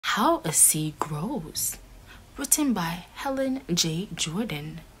How a Seed Grows, written by Helen J.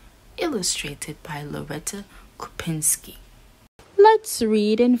 Jordan, illustrated by Loretta Krupinski. Let's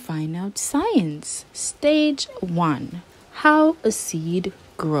read and find out science. Stage 1. How a seed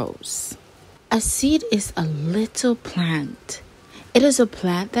grows. A seed is a little plant. It is a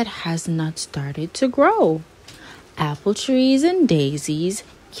plant that has not started to grow. Apple trees and daisies,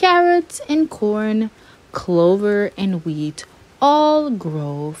 carrots and corn, clover and wheat all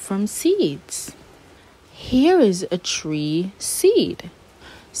grow from seeds. Here is a tree seed.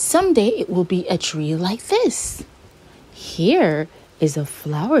 Someday it will be a tree like this. Here is a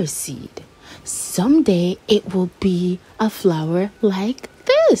flower seed. Someday it will be a flower like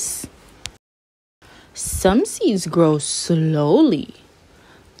this. Some seeds grow slowly.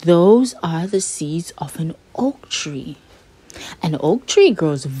 Those are the seeds of an oak tree. An oak tree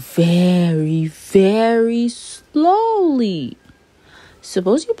grows very, very slowly.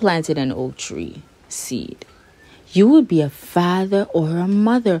 Suppose you planted an oak tree seed. You would be a father or a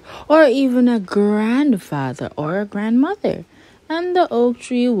mother or even a grandfather or a grandmother, and the oak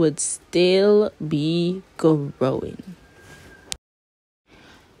tree would still be growing.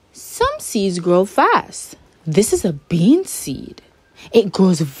 Some seeds grow fast. This is a bean seed. It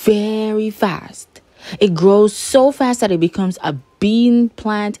grows very fast. It grows so fast that it becomes a bean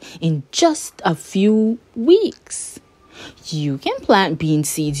plant in just a few weeks. You can plant bean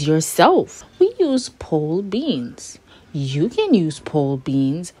seeds yourself. We use pole beans. You can use pole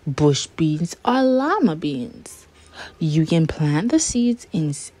beans, bush beans, or llama beans. You can plant the seeds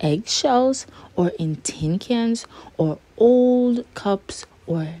in eggshells or in tin cans or old cups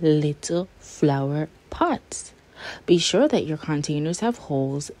or little flower pots. Be sure that your containers have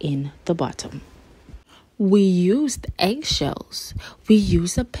holes in the bottom. We used eggshells. We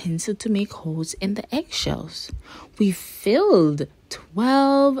used a pencil to make holes in the eggshells. We filled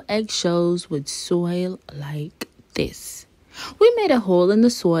 12 eggshells with soil like this. We made a hole in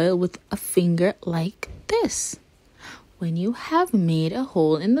the soil with a finger like this. When you have made a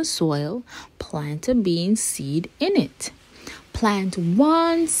hole in the soil, plant a bean seed in it. Plant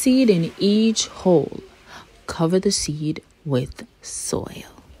one seed in each hole. Cover the seed with soil.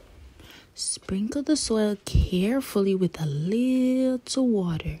 Sprinkle the soil carefully with a little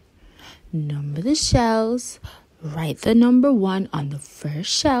water. Number the shells. Write the number 1 on the first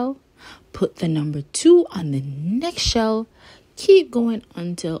shell. Put the number 2 on the next shell. Keep going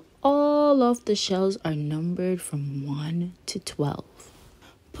until all of the shells are numbered from 1 to 12.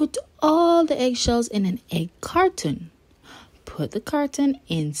 Put all the eggshells in an egg carton. Put the carton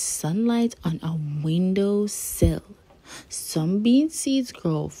in sunlight on a windowsill. Some bean seeds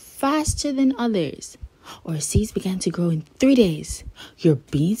grow faster than others, or seeds began to grow in 3 days. Your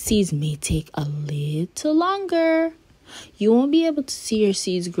bean seeds may take a little longer. You won't be able to see your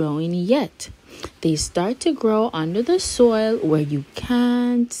seeds growing yet. They start to grow under the soil where you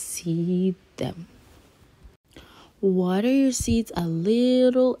can't see them. Water your seeds a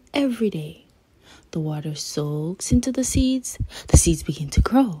little every day. The water soaks into the seeds begin to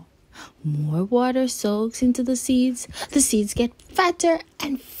grow. More water soaks into the seeds get fatter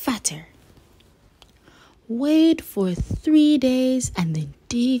and fatter. Wait for 3 days and then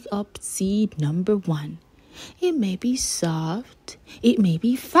dig up seed number 1. It may be soft, it may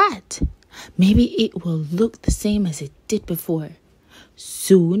be fat. Maybe it will look the same as it did before.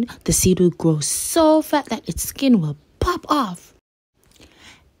 Soon, the seed will grow so fat that its skin will pop off.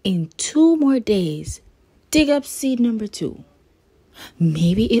 In 2 more days, dig up seed number 2.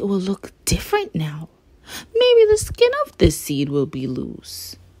 Maybe it will look different now. Maybe the skin of this seed will be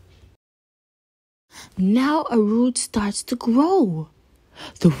loose. Now a root starts to grow.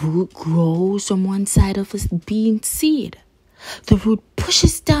 The root grows from one side of a bean seed. The root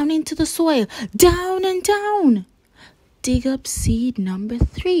pushes down into the soil, down and down. Dig up seed number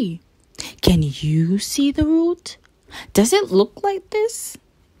 3. Can you see the root? Does it look like this?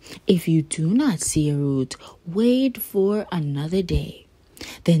 If you do not see a root, wait for another day.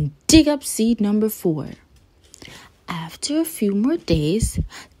 Then dig up seed number 4. After a few more days,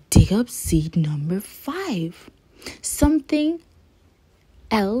 dig up seed number 5. Something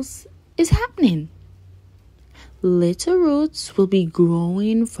else is happening. Little roots will be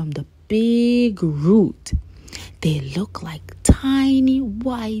growing from the big root. They look like tiny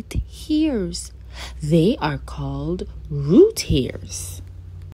white hairs. They are called root hairs.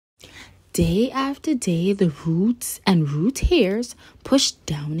 Day after day, the roots and root hairs push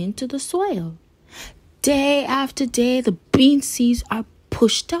down into the soil. Day after day, the bean seeds are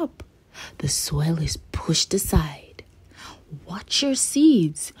pushed up. The soil is pushed aside. Watch your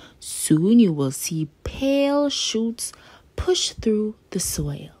seeds. Soon you will see pale shoots push through the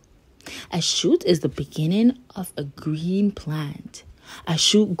soil. A shoot is the beginning of a green plant. A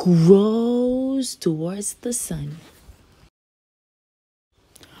shoot grows towards the sun.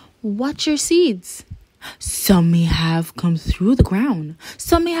 Watch your seeds. Some may have come through the ground.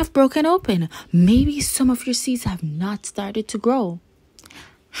 Some may have broken open. Maybe some of your seeds have not started to grow.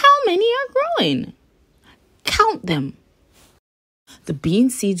 How many are growing? Count them. The bean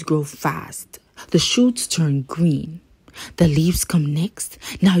seeds grow fast. The shoots turn green. The leaves come next.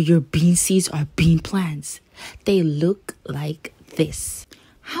 Now your bean seeds are bean plants. They look like this.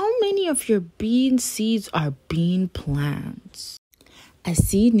 How many of your bean seeds are bean plants? A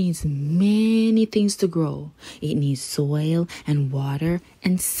seed needs many things to grow. It needs soil and water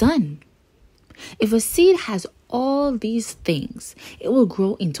and sun. If a seed has all these things, it will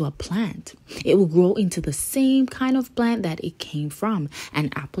grow into a plant. It will grow into the same kind of plant that it came from, an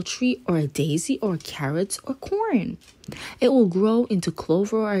apple tree or a daisy or carrots or corn. It will grow into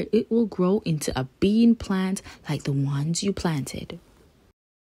clover or it will grow into a bean plant like the ones you planted.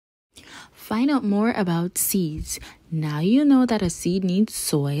 Find out more about seeds. Now you know that a seed needs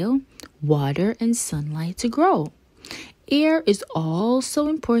soil, water, and sunlight to grow. Air is also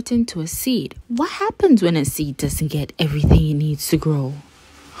important to a seed. What happens when a seed doesn't get everything it needs to grow?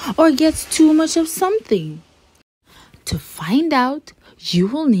 Or gets too much of something? To find out, you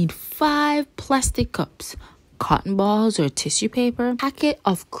will need 5 plastic cups, cotton balls or tissue paper, packet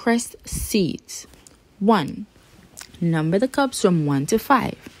of crushed seeds. 1. Number the cups from 1 to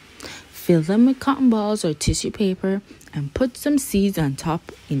 5. Fill them with cotton balls or tissue paper and put some seeds on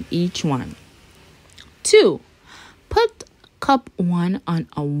top in each one. 2. Put cup 1 on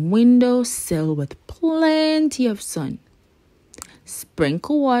a windowsill with plenty of sun.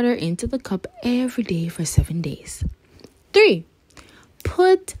 Sprinkle water into the cup every day for 7 days. 3.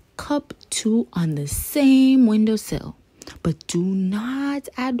 Put cup 2 on the same windowsill, but do not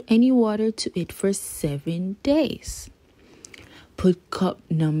add any water to it for 7 days. Put cup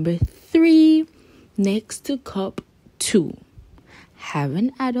number 3 next to cup 2. Have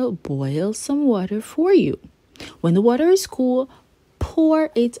an adult boil some water for you. When the water is cool,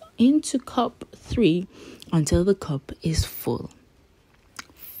 pour it into cup 3 until the cup is full.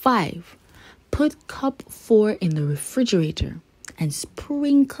 5. Put cup 4 in the refrigerator and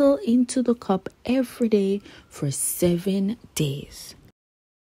sprinkle into the cup every day for 7 days.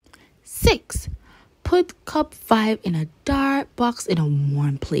 6. Put cup 5 in a dark box in a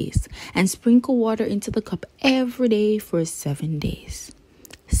warm place and sprinkle water into the cup every day for 7 days.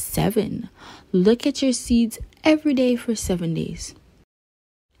 7. Look at your seeds every day for 7 days.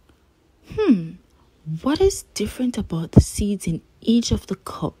 What is different about the seeds in each of the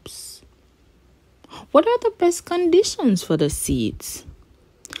cups? What are the best conditions for the seeds?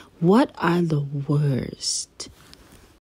 What are the worst?